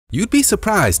You'd be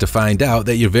surprised to find out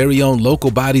that your very own local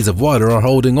bodies of water are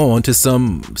holding on to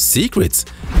some secrets.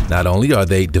 Not only are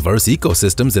they diverse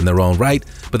ecosystems in their own right,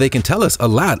 but they can tell us a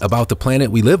lot about the planet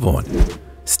we live on.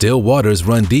 Still waters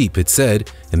run deep, it's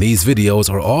said, and these videos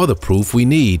are all the proof we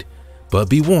need. But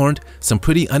be warned, some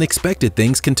pretty unexpected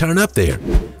things can turn up there.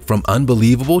 From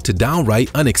unbelievable to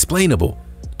downright unexplainable.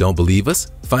 Don't believe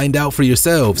us? Find out for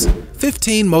yourselves.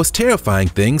 15 most terrifying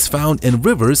things found in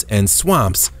rivers and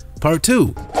swamps, Part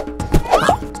 2.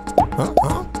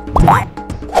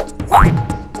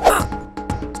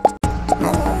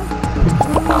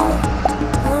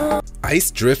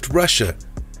 Ice drift Russia.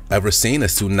 Ever seen a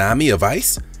tsunami of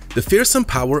ice? The fearsome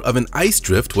power of an ice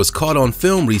drift was caught on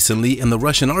film recently in the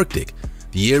Russian Arctic.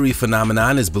 The eerie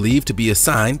phenomenon is believed to be a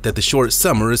sign that the short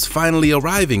summer is finally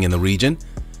arriving in the region.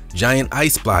 Giant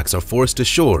ice blocks are forced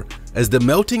ashore as the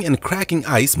melting and cracking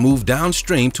ice move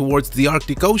downstream towards the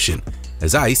Arctic Ocean,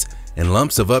 as ice, in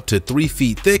lumps of up to 3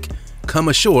 feet thick, come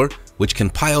ashore, which can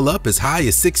pile up as high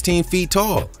as 16 feet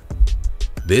tall.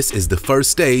 This is the first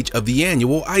stage of the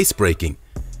annual ice breaking.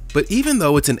 But even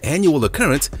though it's an annual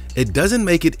occurrence, it doesn't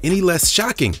make it any less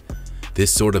shocking.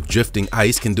 This sort of drifting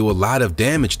ice can do a lot of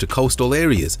damage to coastal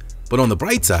areas, but on the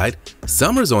bright side,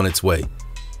 summer's on its way.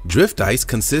 Drift ice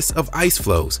consists of ice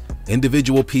floes,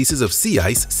 individual pieces of sea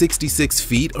ice 66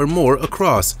 feet or more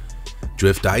across.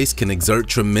 Drift ice can exert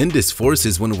tremendous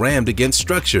forces when rammed against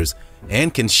structures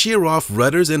and can shear off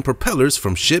rudders and propellers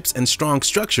from ships and strong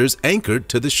structures anchored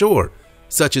to the shore,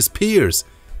 such as piers.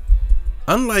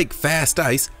 Unlike fast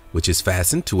ice, which is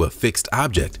fastened to a fixed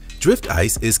object, drift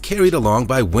ice is carried along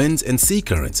by winds and sea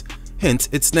currents, hence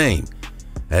its name.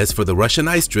 As for the Russian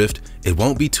ice drift, it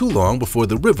won't be too long before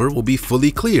the river will be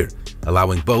fully clear,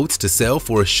 allowing boats to sail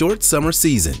for a short summer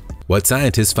season. What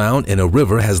scientists found in a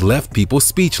river has left people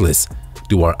speechless.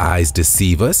 Do our eyes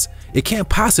deceive us? It can't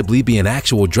possibly be an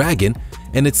actual dragon,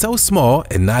 and it's so small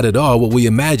and not at all what we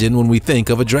imagine when we think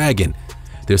of a dragon.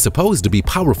 They're supposed to be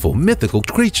powerful, mythical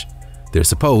creatures.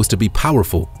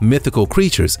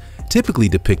 Typically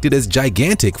depicted as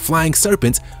gigantic flying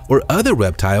serpents or other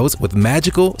reptiles with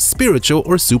magical, spiritual,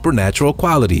 or supernatural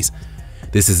qualities.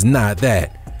 This is not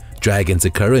that. Dragons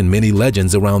occur in many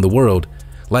legends around the world.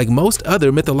 Like most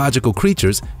other mythological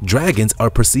creatures, dragons are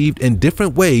perceived in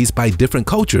different ways by different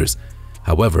cultures.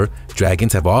 However,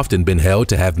 dragons have often been held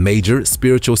to have major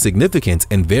spiritual significance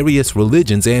in various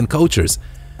religions and cultures.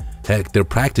 Heck, they're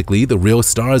practically the real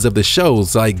stars of the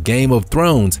shows like Game of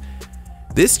Thrones.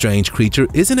 This strange creature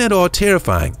isn't at all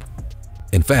terrifying.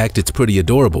 In fact, it's pretty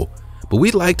adorable, but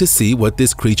we'd like to see what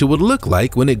this creature would look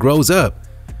like when it grows up.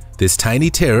 This tiny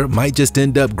terror might just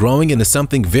end up growing into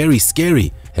something very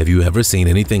scary. Have you ever seen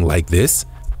anything like this?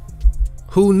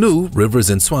 Who knew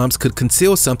rivers and swamps could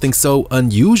conceal something so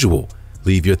unusual?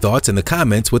 Leave your thoughts in the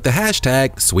comments with the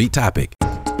hashtag #SweetTopic.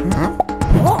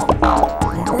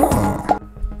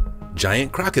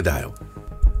 Giant crocodile.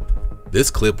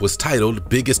 This clip was titled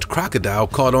 "Biggest Crocodile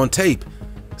Caught on Tape,"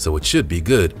 so it should be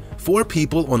good. 4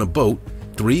 people on a boat,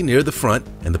 3 near the front,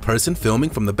 and the person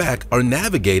filming from the back are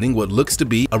navigating what looks to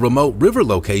be a remote river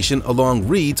location along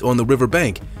reeds on the river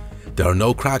bank. There are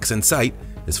no crocs in sight,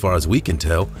 as far as we can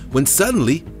tell, when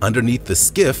suddenly, underneath the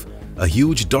skiff, a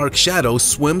huge dark shadow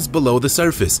swims below the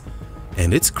surface.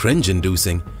 And it's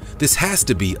cringe-inducing. This has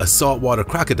to be a saltwater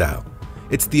crocodile.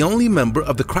 It's the only member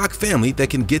of the croc family that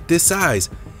can get this size,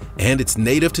 and it's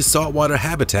native to saltwater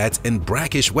habitats and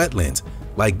brackish wetlands,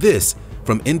 like this,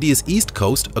 from India's east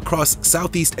coast across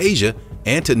Southeast Asia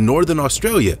and to northern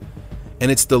Australia. And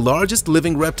it's the largest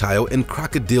living reptile in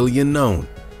crocodilian known.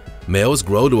 Males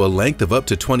grow to a length of up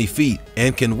to 20 feet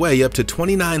and can weigh up to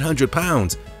 2,900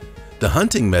 pounds. The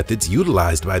hunting methods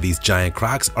utilized by these giant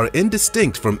crocs are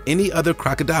indistinct from any other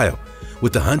crocodile,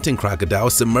 with the hunting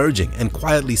crocodile submerging and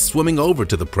quietly swimming over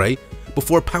to the prey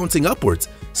before pouncing upwards,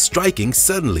 striking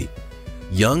suddenly.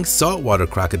 Young saltwater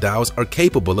crocodiles are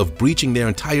capable of breaching their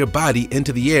entire body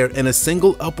into the air in a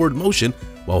single upward motion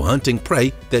while hunting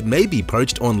prey that may be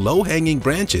perched on low-hanging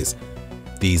branches.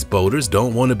 These boaters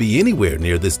don't want to be anywhere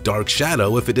near this dark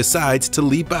shadow if it decides to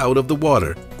leap out of the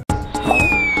water.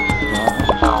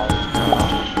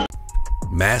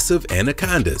 Massive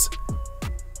anacondas.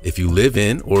 If you live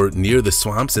in or near the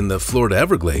swamps in the Florida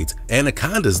Everglades,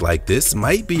 anacondas like this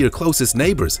might be your closest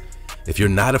neighbors. If you're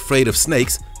not afraid of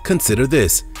snakes, consider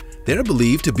this. They're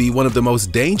believed to be one of the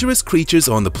most dangerous creatures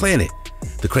on the planet.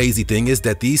 The crazy thing is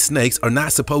that these snakes are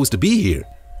not supposed to be here.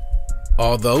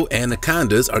 Although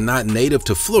anacondas are not native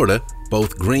to Florida,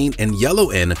 both green and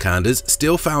yellow anacondas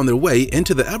still found their way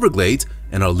into the Everglades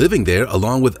and are living there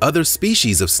along with other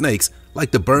species of snakes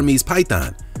like the Burmese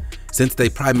python. Since they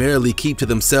primarily keep to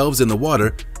themselves in the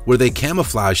water, where they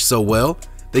camouflage so well,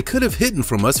 they could have hidden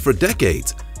from us for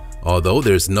decades. Although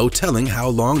there's no telling how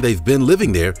long they've been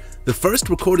living there, the first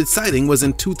recorded sighting was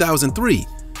in 2003.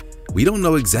 We don't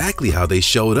know exactly how they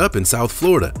showed up in South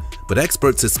Florida, but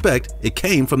experts suspect it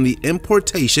came from the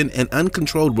importation and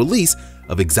uncontrolled release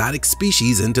of exotic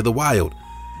species into the wild.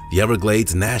 The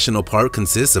Everglades National Park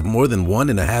consists of more than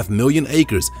 1.5 million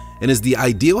acres and is the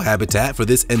ideal habitat for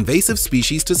this invasive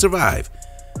species to survive.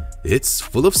 It's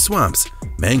full of swamps,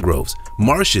 mangroves,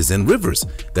 marshes, and rivers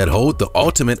that hold the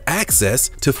ultimate access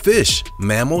to fish,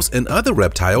 mammals, and other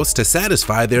reptiles to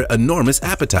satisfy their enormous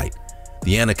appetite.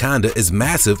 The anaconda is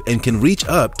massive and can reach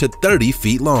up to 30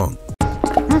 feet long.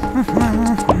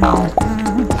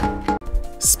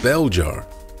 Spell jar.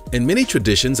 In many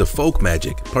traditions of folk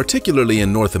magic, particularly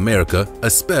in North America, a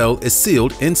spell is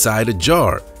sealed inside a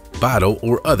jar, bottle,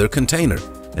 or other container.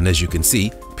 And as you can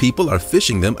see, people are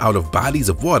fishing them out of bodies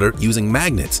of water using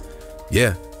magnets.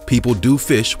 Yeah, people do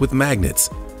fish with magnets.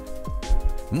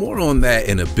 More on that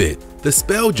in a bit. The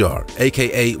spell jar,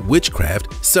 aka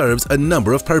witchcraft, serves a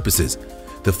number of purposes.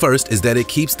 The first is that it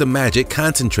keeps the magic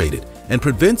concentrated and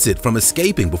prevents it from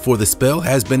escaping before the spell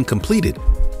has been completed.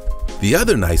 The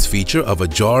other nice feature of a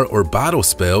jar or bottle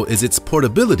spell is its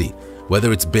portability,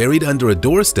 whether it's buried under a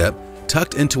doorstep,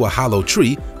 tucked into a hollow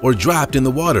tree, or dropped in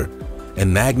the water.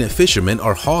 And magnet fishermen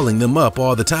are hauling them up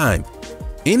all the time.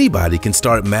 Anybody can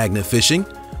start magnet fishing.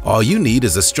 All you need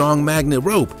is a strong magnet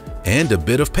rope and a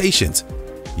bit of patience.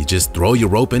 You just throw your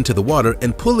rope into the water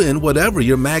and pull in whatever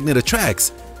your magnet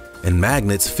attracts. And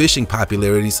magnets fishing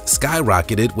popularities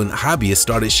skyrocketed when hobbyists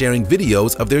started sharing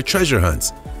videos of their treasure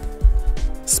hunts.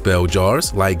 Spell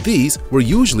jars like these were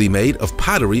usually made of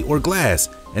pottery or glass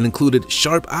and included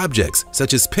sharp objects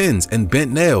such as pins and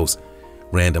bent nails.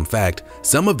 Random fact,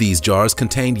 some of these jars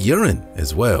contained urine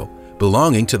as well,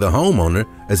 belonging to the homeowner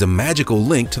as a magical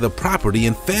link to the property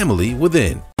and family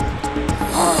within.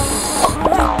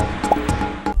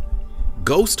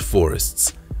 Ghost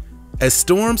forests. As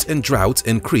storms and droughts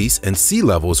increase and sea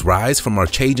levels rise from our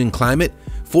changing climate,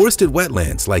 forested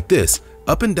wetlands like this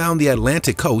up and down the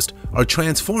Atlantic coast are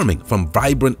transforming from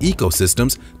vibrant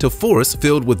ecosystems to forests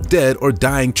filled with dead or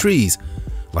dying trees.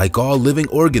 Like all living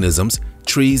organisms,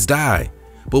 trees die.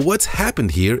 But what's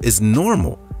happened here is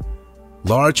normal.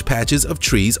 Large patches of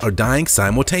trees are dying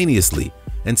simultaneously,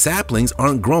 and saplings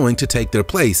aren't growing to take their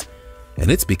place. And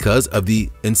it's because of the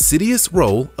insidious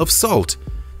role of salt.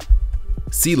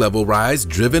 Sea level rise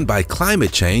driven by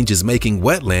climate change is making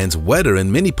wetlands wetter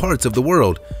in many parts of the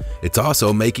world. It's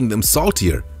also making them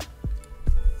saltier.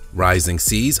 Rising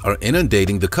seas are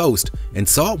inundating the coast, and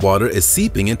salt water is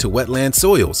seeping into wetland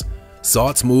soils.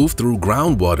 Salts move through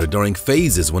groundwater during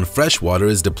phases when fresh water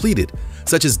is depleted,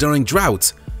 such as during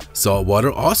droughts. Salt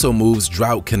water also moves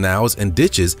drought canals and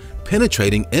ditches,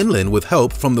 penetrating inland with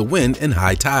help from the wind and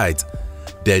high tides.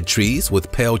 Dead trees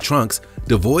with pale trunks,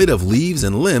 devoid of leaves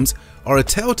and limbs, are a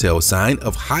telltale sign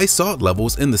of high salt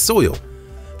levels in the soil.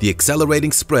 The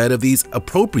accelerating spread of these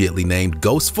appropriately named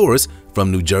ghost forests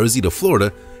from New Jersey to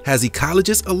Florida has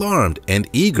ecologists alarmed and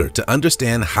eager to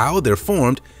understand how they're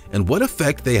formed and what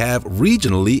effect they have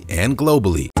regionally and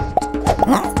globally.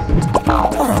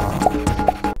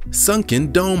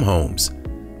 Sunken dome homes.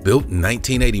 Built in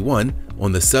 1981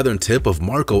 on the southern tip of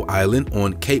Marco Island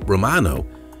on Cape Romano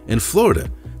in Florida,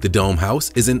 the dome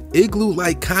house is an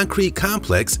igloo-like concrete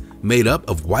complex made up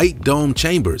of white dome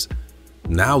chambers.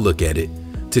 Now look at it.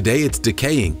 Today it's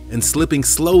decaying and slipping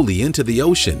slowly into the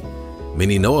ocean.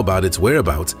 Many know about its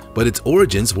whereabouts, but its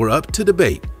origins were up to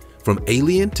debate, from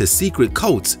alien to secret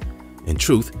cults. In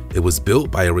truth, it was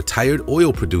built by a retired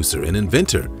oil producer and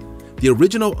inventor. The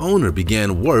original owner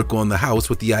began work on the house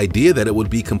with the idea that it would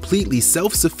be completely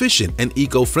self-sufficient and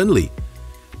eco-friendly.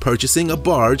 Purchasing a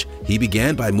barge, he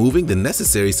began by moving the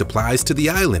necessary supplies to the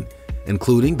island,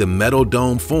 including the metal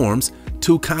dome forms,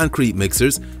 2 concrete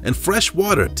mixers, and fresh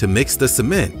water to mix the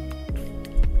cement.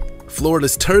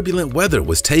 Florida's turbulent weather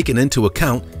was taken into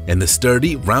account, and the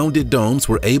sturdy, rounded domes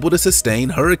were able to sustain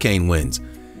hurricane winds.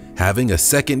 Having a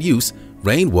second use,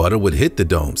 rainwater would hit the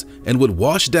domes and would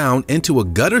wash down into a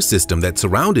gutter system that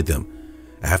surrounded them.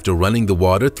 After running the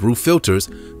water through filters,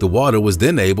 the water was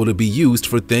then able to be used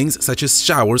for things such as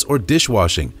showers or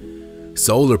dishwashing.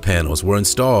 Solar panels were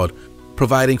installed,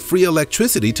 providing free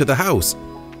electricity to the house.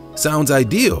 Sounds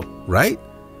ideal, right?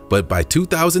 But by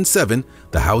 2007,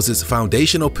 the house's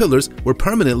foundational pillars were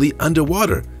permanently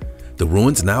underwater. The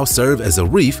ruins now serve as a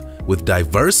reef with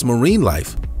diverse marine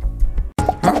life.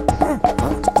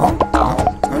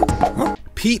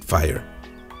 Peat fire.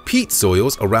 Peat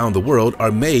soils around the world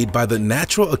are made by the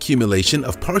natural accumulation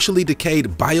of partially decayed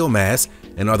biomass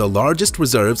and are the largest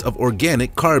reserves of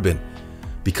organic carbon.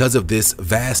 Because of this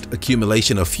vast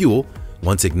accumulation of fuel,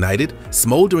 once ignited,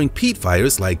 smoldering peat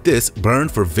fires like this burn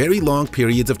for very long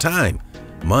periods of time,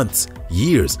 months,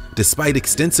 years, despite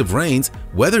extensive rains,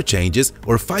 weather changes,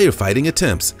 or firefighting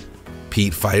attempts.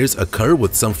 Peat fires occur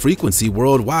with some frequency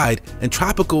worldwide in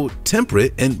tropical,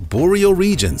 temperate, and boreal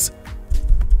regions.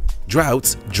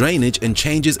 Droughts, drainage, and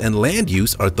changes in land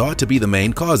use are thought to be the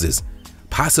main causes.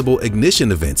 Possible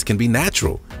ignition events can be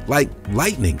natural, like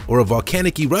lightning or a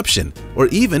volcanic eruption, or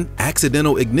even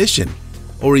accidental ignition,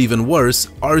 or even worse,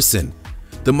 arson.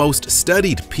 The most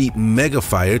studied peat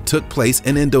megafire took place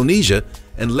in Indonesia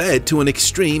and led to an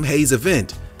extreme haze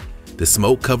event. The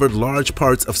smoke covered large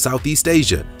parts of Southeast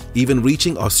Asia, even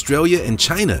reaching Australia and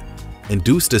China,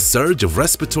 induced a surge of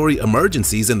respiratory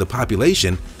emergencies in the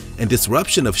population and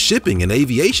disruption of shipping and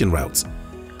aviation routes.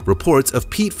 Reports of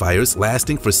peat fires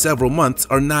lasting for several months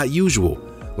are not usual,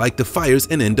 like the fires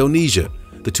in Indonesia,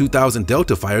 the 2000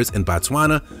 Delta fires in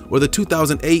Botswana, or the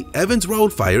 2008 Evans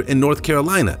Road fire in North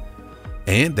Carolina.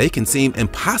 And they can seem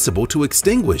impossible to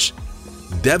extinguish,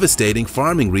 devastating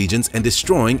farming regions and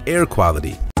destroying air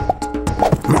quality.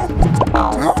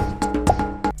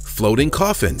 Floating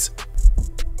coffins.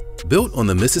 Built on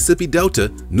the Mississippi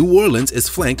Delta, New Orleans is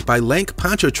flanked by Lank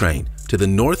Pontchartrain to the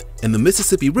north and the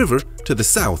Mississippi River to the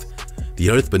south. The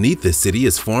earth beneath this city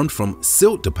is formed from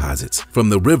silt deposits from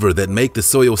the river that make the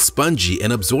soil spongy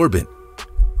and absorbent.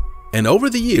 And over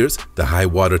the years, the high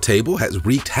water table has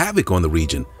wreaked havoc on the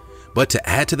region. But to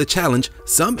add to the challenge,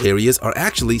 some areas are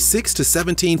actually 6 to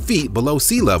 17 feet below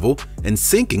sea level and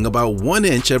sinking about 1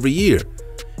 inch every year.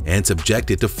 And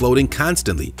subjected to floating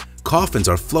constantly, coffins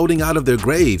are floating out of their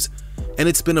graves, and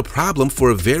it's been a problem for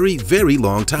a very, very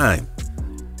long time.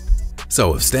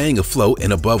 So if staying afloat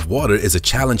and above water is a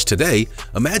challenge today,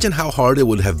 imagine how hard it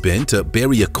would have been to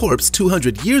bury a corpse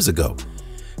 200 years ago.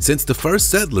 Since the first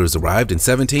settlers arrived in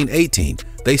 1718,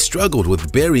 they struggled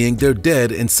with burying their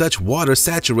dead in such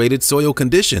water-saturated soil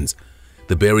conditions.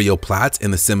 The burial plots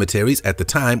in the cemeteries at the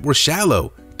time were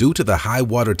shallow due to the high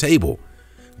water table.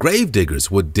 Grave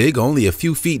diggers would dig only a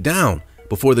few feet down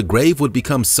before the grave would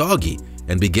become soggy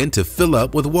and begin to fill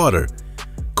up with water.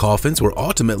 Coffins were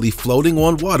ultimately floating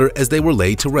on water as they were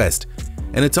laid to rest,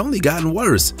 and it's only gotten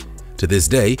worse. To this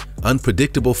day,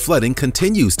 unpredictable flooding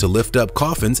continues to lift up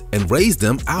coffins and raise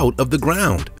them out of the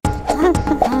ground.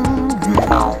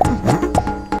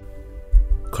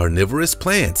 Carnivorous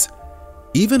plants.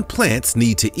 Even plants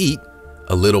need to eat.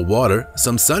 A little water,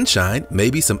 some sunshine,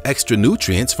 maybe some extra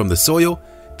nutrients from the soil.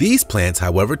 These plants,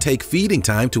 however, take feeding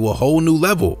time to a whole new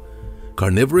level.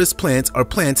 Carnivorous plants are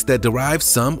plants that derive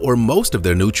some or most of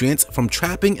their nutrients from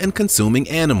trapping and consuming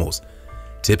animals.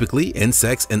 Typically,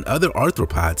 insects and other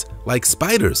arthropods, like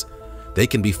spiders. They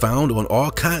can be found on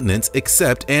all continents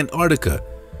except Antarctica.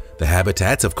 The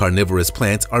habitats of carnivorous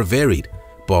plants are varied: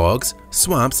 bogs,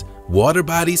 swamps, water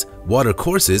bodies, water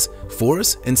courses,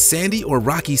 forests, and sandy or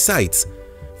rocky sites.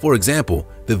 For example,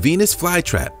 the Venus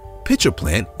flytrap, pitcher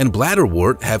plant, and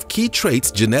bladderwort have key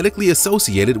traits genetically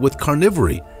associated with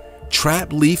carnivory: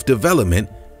 trap leaf development,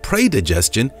 prey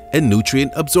digestion, and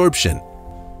nutrient absorption.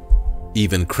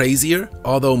 Even crazier,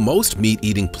 although most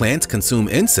meat-eating plants consume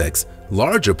insects,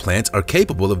 larger plants are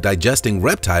capable of digesting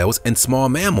reptiles and small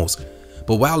mammals.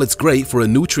 But while it's great for a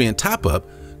nutrient top-up,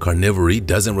 carnivory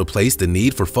doesn't replace the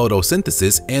need for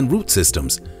photosynthesis and root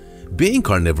systems. Being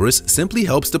carnivorous simply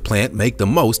helps the plant make the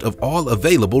most of all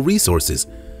available resources.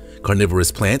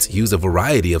 Carnivorous plants use a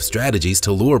variety of strategies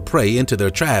to lure prey into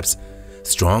their traps: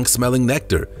 strong-smelling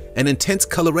nectar, and intense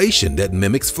coloration that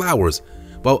mimics flowers,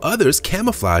 while others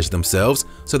camouflage themselves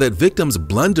so that victims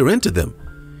blunder into them.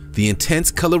 The intense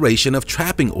coloration of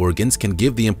trapping organs can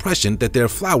give the impression that they're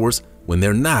flowers when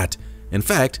they're not. In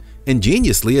fact,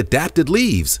 ingeniously adapted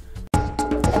leaves.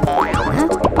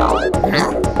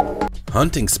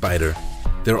 Hunting spider.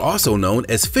 They're also known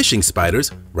as fishing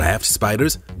spiders, raft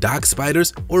spiders, dock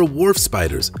spiders, or wharf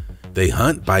spiders. They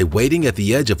hunt by waiting at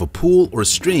the edge of a pool or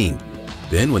stream.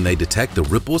 Then, when they detect the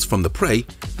ripples from the prey,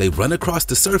 they run across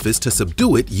the surface to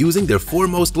subdue it using their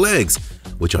foremost legs,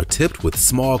 which are tipped with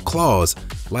small claws.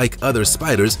 Like other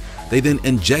spiders, they then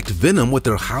inject venom with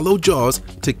their hollow jaws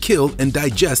to kill and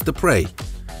digest the prey.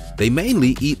 They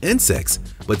mainly eat insects,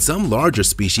 but some larger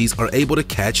species are able to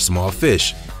catch small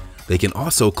fish. They can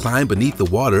also climb beneath the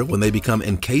water when they become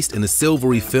encased in a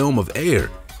silvery film of air.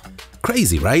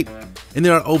 Crazy, right? And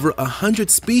there are over 100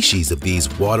 species of these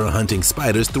water-hunting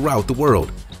spiders throughout the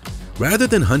world. Rather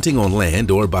than hunting on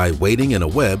land or by wading in a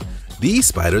web, these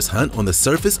spiders hunt on the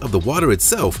surface of the water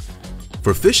itself.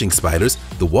 For fishing spiders,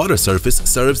 the water surface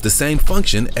serves the same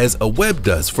function as a web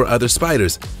does for other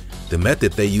spiders. The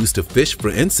method they use to fish for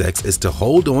insects is to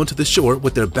hold on to the shore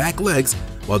with their back legs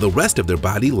while the rest of their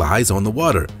body lies on the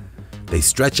water. They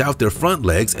stretch out their front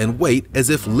legs and wait as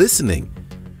if listening.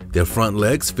 Their front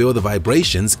legs feel the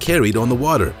vibrations carried on the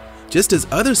water, just as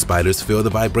other spiders feel the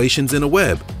vibrations in a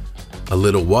web. A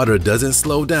little water doesn't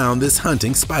slow down this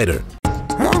hunting spider.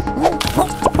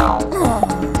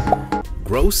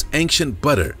 Gross ancient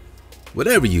butter.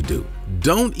 Whatever you do,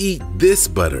 don't eat this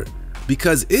butter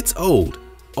because it's old,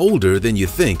 older than you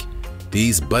think.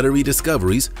 These buttery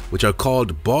discoveries, which are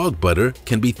called bog butter,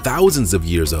 can be thousands of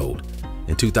years old.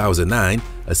 In 2009,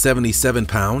 a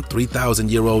 77-pound,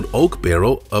 3,000-year-old oak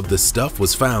barrel of the stuff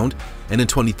was found, and in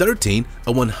 2013,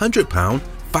 a 100-pound,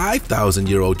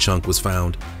 5,000-year-old chunk was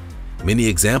found. Many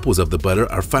examples of the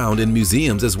butter are found in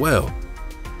museums as well.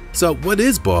 So what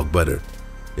is bog butter?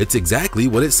 It's exactly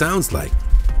what it sounds like.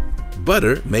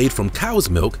 Butter made from cow's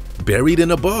milk buried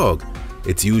in a bog.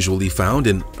 It's usually found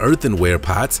in earthenware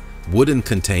pots, wooden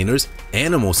containers,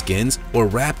 animal skins, or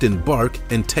wrapped in bark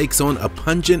and takes on a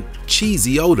pungent,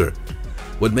 cheesy odor.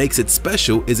 What makes it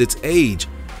special is its age.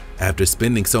 After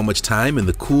spending so much time in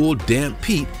the cool, damp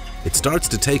peat, it starts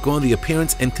to take on the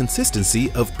appearance and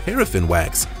consistency of paraffin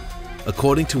wax.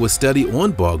 According to a study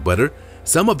on bog butter,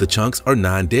 some of the chunks are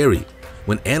non-dairy.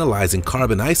 When analyzing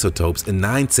carbon isotopes in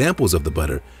 9 samples of the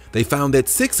butter, they found that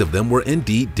 6 of them were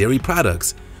indeed dairy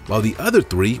products, while the other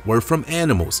 3 were from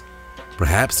animals,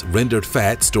 perhaps rendered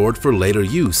fat stored for later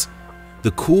use.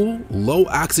 The cool,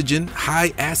 low-oxygen,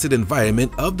 high-acid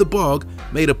environment of the bog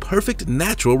made a perfect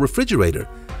natural refrigerator.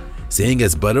 Seeing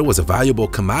as butter was a valuable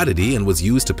commodity and was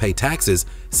used to pay taxes,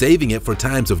 saving it for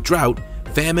times of drought,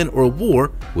 famine, or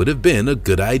war would have been a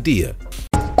good idea.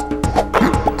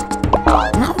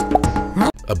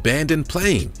 Abandoned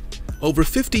plane. Over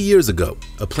 50 years ago,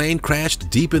 a plane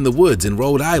crashed deep in the woods in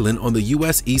Rhode Island on the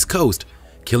U.S. East Coast,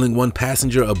 killing 1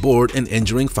 passenger aboard and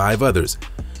injuring 5 others.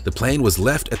 The plane was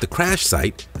left at the crash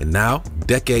site, and now,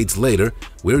 decades later,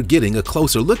 we're getting a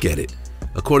closer look at it.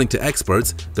 According to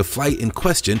experts, the flight in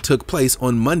question took place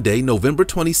on Monday, November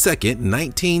 22,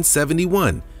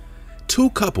 1971. 2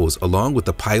 couples, along with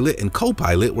the pilot and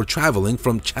co-pilot, were traveling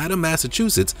from Chatham,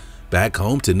 Massachusetts, back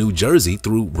home to New Jersey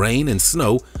through rain and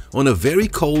snow on a very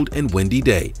cold and windy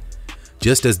day.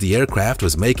 Just as the aircraft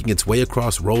was making its way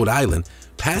across Rhode Island,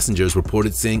 passengers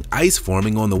reported seeing ice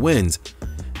forming on the winds.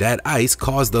 That ice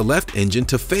caused the left engine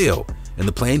to fail, and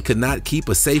the plane could not keep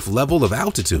a safe level of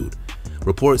altitude.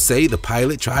 Reports say the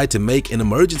pilot tried to make an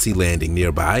emergency landing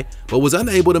nearby, but was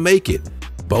unable to make it.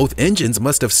 Both engines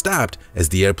must have stopped as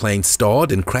the airplane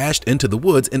stalled and crashed into the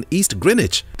woods in East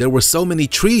Greenwich. There were so many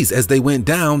trees as they went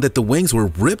down that the wings were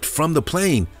ripped from the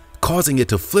plane, causing it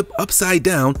to flip upside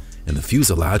down, and the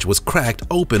fuselage was cracked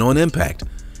open on impact.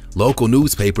 Local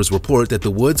newspapers report that the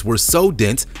woods were so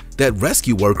dense that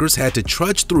rescue workers had to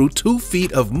trudge through 2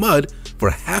 feet of mud for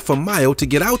half a mile to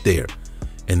get out there.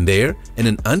 And there, in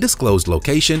an undisclosed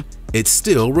location, it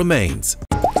still remains.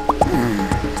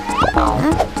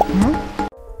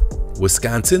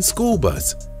 Wisconsin school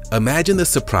bus. Imagine the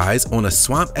surprise on a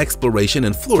swamp exploration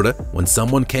in Florida when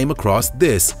someone came across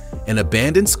this, an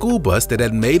abandoned school bus that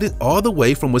had made it all the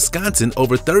way from Wisconsin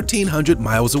over 1,300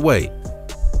 miles away.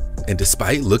 And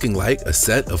despite looking like a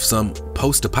set of some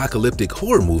post-apocalyptic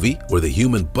horror movie where the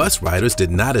human bus riders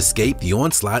did not escape the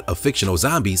onslaught of fictional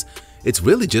zombies, it's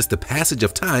really just the passage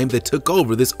of time that took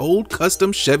over this old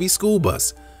custom Chevy school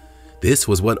bus. This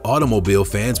was what automobile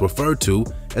fans referred to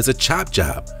as a chop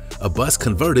job, a bus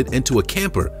converted into a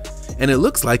camper, and it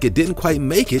looks like it didn't quite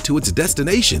make it to its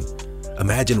destination.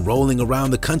 Imagine rolling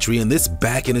around the country in this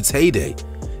back in its heyday.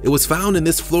 It was found in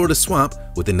this Florida swamp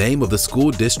with the name of the school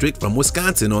district from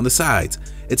Wisconsin on the sides,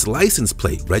 its license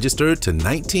plate registered to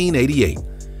 1988.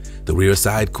 The rear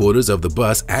side quarters of the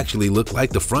bus actually look like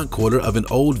the front quarter of an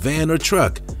old van or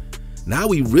truck. Now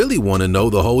we really want to know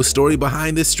the whole story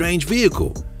behind this strange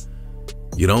vehicle.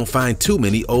 You don't find too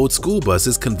many old school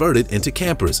buses converted into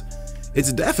campers.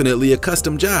 It's definitely a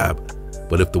custom job.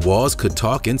 But if the walls could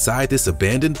talk inside this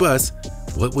abandoned bus,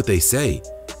 what would they say?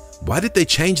 Why did they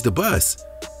change the bus?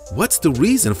 What's the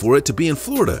reason for it to be in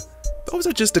Florida? Those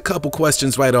are just a couple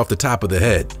questions right off the top of the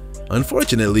head.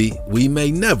 Unfortunately, we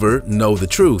may never know the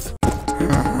truth.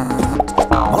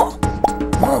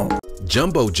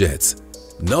 Jumbo jets.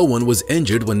 No one was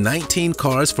injured when 19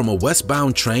 cars from a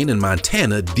westbound train in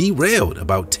Montana derailed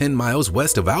about 10 miles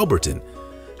west of Alberton.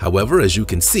 However, as you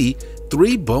can see,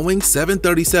 3 Boeing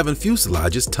 737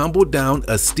 fuselages tumbled down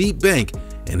a steep bank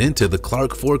and into the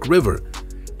Clark Fork River.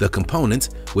 The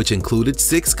components, which included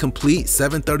 6 complete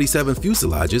 737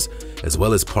 fuselages, as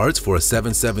well as parts for a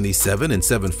 777 and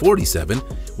 747,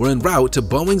 were en route to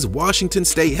Boeing's Washington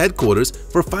State headquarters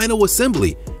for final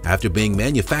assembly after being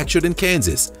manufactured in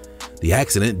Kansas. The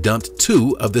accident dumped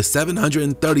 2 of the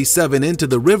 737 into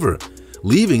the river,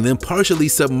 leaving them partially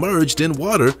submerged in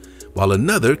water, while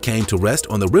another came to rest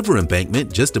on the river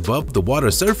embankment just above the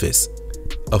water surface.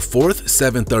 A 4th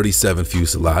 737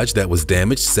 fuselage that was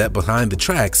damaged sat behind the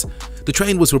tracks. The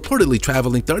train was reportedly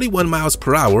traveling 31 miles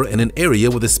per hour in an area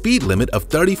with a speed limit of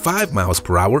 35 miles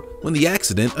per hour when the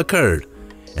accident occurred.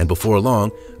 And before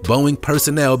long, Boeing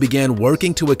personnel began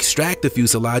working to extract the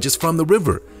fuselages from the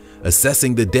river,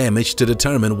 assessing the damage to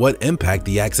determine what impact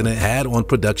the accident had on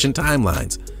production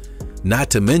timelines. Not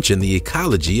to mention the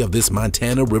ecology of this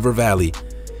Montana river valley.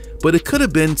 But it could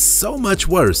have been so much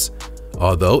worse.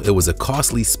 Although it was a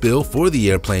costly spill for the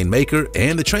airplane maker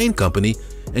and the train company,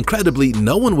 incredibly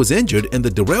no one was injured in the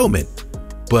derailment.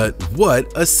 But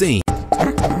what a scene!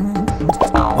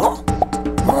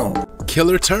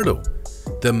 Killer turtle.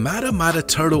 The mata mata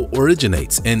turtle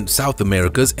originates in South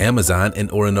America's Amazon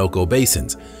and Orinoco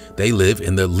basins. They live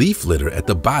in the leaf litter at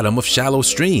the bottom of shallow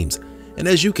streams. And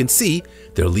as you can see,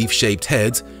 their leaf-shaped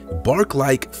heads,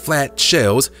 bark-like flat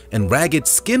shells, and ragged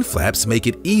skin flaps make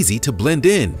it easy to blend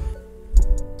in.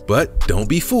 But don't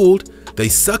be fooled, they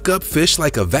suck up fish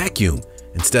like a vacuum.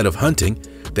 Instead of hunting,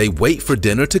 they wait for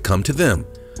dinner to come to them.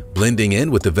 Blending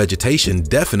in with the vegetation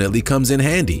definitely comes in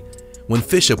handy. When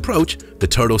fish approach, the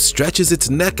turtle stretches its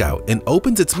neck out and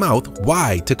opens its mouth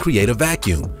wide to create a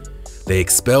vacuum. They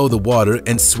expel the water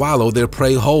and swallow their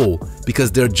prey whole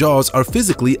because their jaws are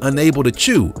physically unable to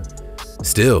chew.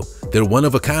 Still, they're one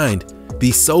of a kind.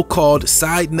 These so-called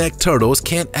side-neck turtles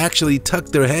can't actually tuck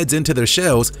their heads into their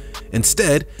shells.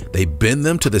 Instead, they bend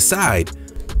them to the side.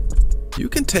 You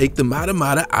can take the mata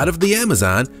mata out of the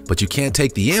Amazon, but you can't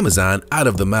take the Amazon out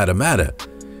of the mata mata.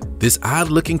 This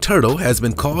odd-looking turtle has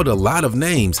been called a lot of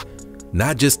names.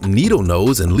 Not just needle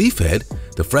nose and leaf head,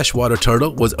 the freshwater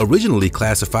turtle was originally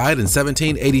classified in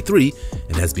 1783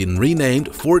 and has been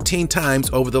renamed 14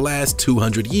 times over the last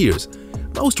 200 years,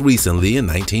 most recently in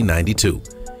 1992.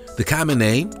 The common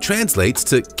name translates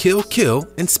to kill kill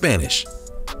in Spanish.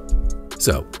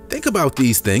 So think about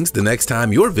these things the next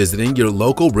time you're visiting your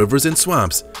local rivers and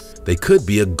swamps. They could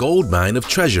be a gold mine of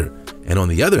treasure, and on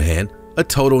the other hand, a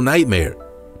total nightmare.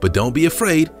 But don't be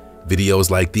afraid,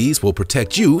 videos like these will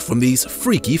protect you from these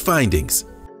freaky findings.